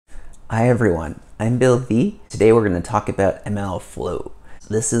Hi everyone, I'm Bill V. Today we're going to talk about MLflow.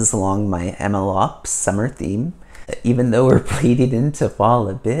 This is along my MLOps summer theme. Even though we're bleeding into fall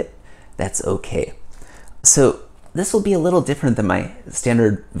a bit, that's okay. So this will be a little different than my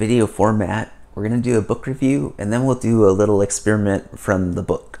standard video format. We're going to do a book review and then we'll do a little experiment from the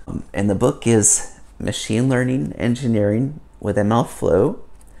book. And the book is Machine Learning Engineering with MLflow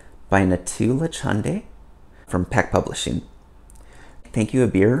by Natu Lauchande from Packt Publishing. Thank you,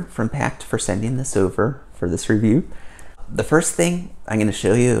 Abir from Packt, for sending this over for this review. The first thing I'm going to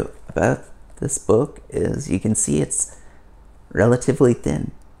show you about this book is you can see it's relatively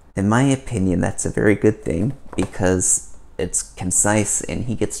thin. In my opinion, that's a very good thing because it's concise and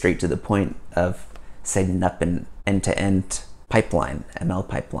he gets straight to the point of setting up an end-to-end pipeline, ML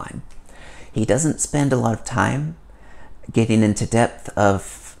pipeline. He doesn't spend a lot of time getting into depth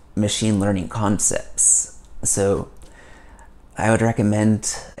of machine learning concepts. So I would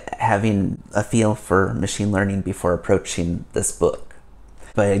recommend having a feel for machine learning before approaching this book.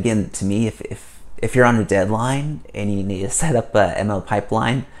 But again, to me, if you're on a deadline and you need to set up a ML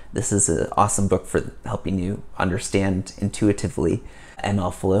pipeline, this is an awesome book for helping you understand intuitively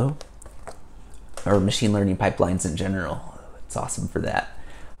MLflow or machine learning pipelines in general. It's awesome for that.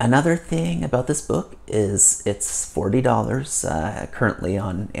 Another thing about this book is it's $40 currently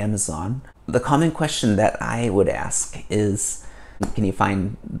on Amazon. The common question that I would ask is, can you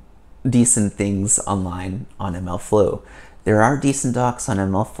find decent things online on MLflow? There are decent docs on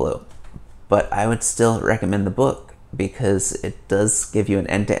MLflow, but I would still recommend the book because it does give you an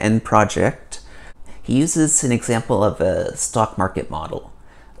end-to-end project. He uses an example of a stock market model,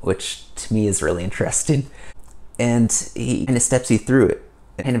 which to me is really interesting. And he kind of steps you through it.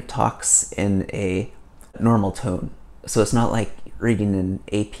 It kind of talks in a normal tone. So it's not like reading an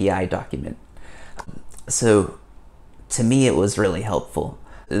API document. So to me, it was really helpful,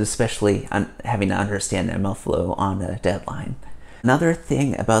 especially on having to understand MLflow on a deadline. Another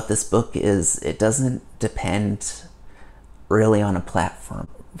thing about this book is it doesn't depend really on a platform.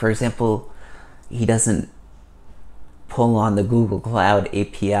 For example, he doesn't pull on the Google Cloud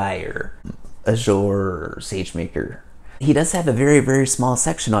API or Azure or SageMaker. He does have a very, very small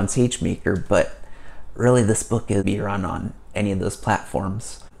section on SageMaker, but really this book can be run on any of those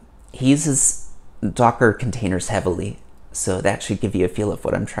platforms. He uses Docker containers heavily, so that should give you a feel of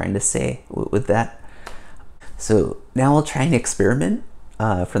what I'm trying to say with that. So now we'll try an experiment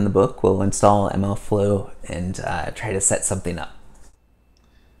from the book. We'll install MLflow and try to set something up.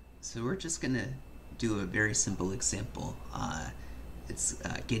 So we're just gonna do a very simple example. It's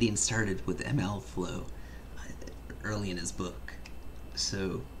getting started with MLflow early in his book.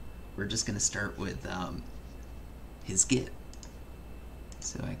 So we're just gonna start with his Git.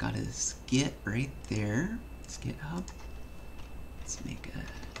 So I got his Git right there. It's GitHub. Let's make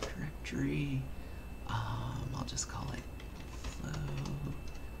a directory. I'll just call it flow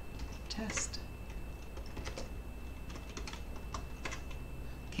test.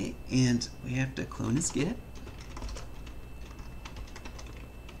 Okay, and we have to clone his Git.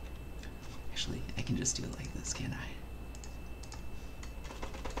 Actually, I can just do it like this, can't I?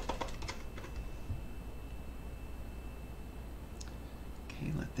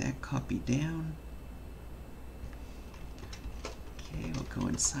 Okay, let that copy down. Okay, we'll go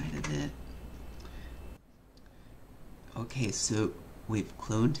inside of it. Okay, so we've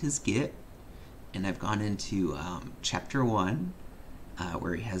cloned his Git, and I've gone into chapter 1,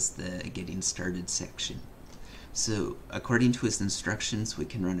 where he has the getting started section. So according to his instructions, we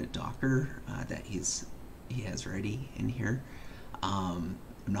can run a Docker that he has ready in here. I'm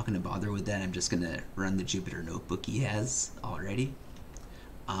not going to bother with that. I'm just going to run the Jupyter notebook he has already.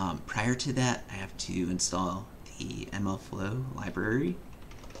 Prior to that, I have to install the MLflow library.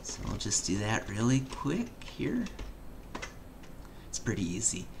 So I'll just do that really quick here. It's pretty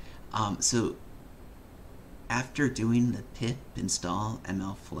easy. So after doing the pip install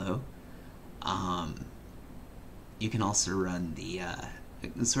MLflow, you can also run the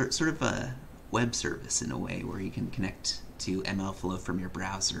sort of a web service in a way where you can connect to MLflow from your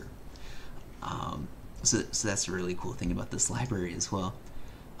browser. So that's a really cool thing about this library as well.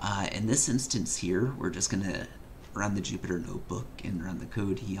 In this instance here, we're just going to run the Jupyter notebook and run the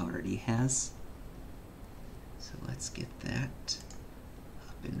code he already has. So let's get that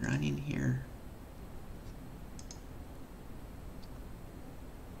up and running here.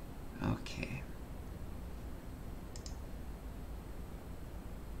 Okay.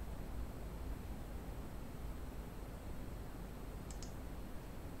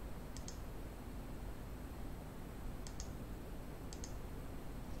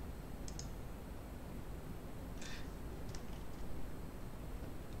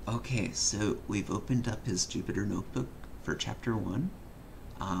 Okay, so we've opened up his Jupyter notebook for chapter 1.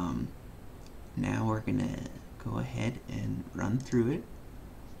 Now we're gonna go ahead and run through it.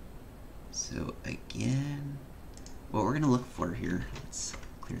 So again, what we're gonna look for here, let's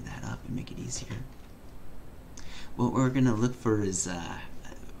clear that up and make it easier. What we're gonna look for is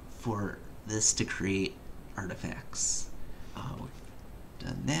for this to create artifacts. We've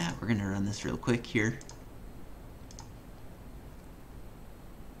done that. We're gonna run this real quick here.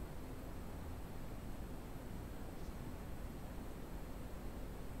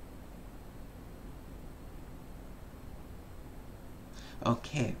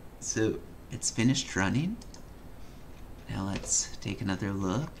 Okay, so it's finished running. Now let's take another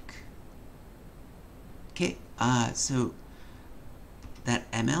look. Okay, so that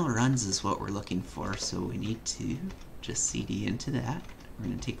ML runs is what we're looking for, so we need to just CD into that. We're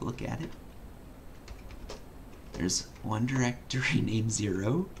going to take a look at it. There's one directory named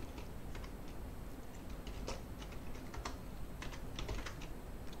 0.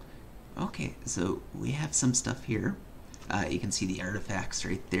 Okay, so we have some stuff here. You can see the artifacts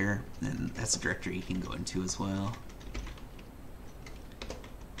right there, and that's a directory you can go into as well.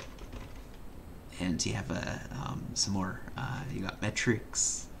 And you have some more, you got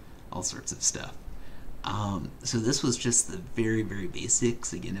metrics, all sorts of stuff. So this was just the very, very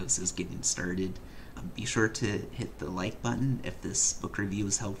basics. Again, it was just getting started. Be sure to hit the like button if this book review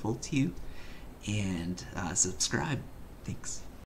was helpful to you, and subscribe. Thanks.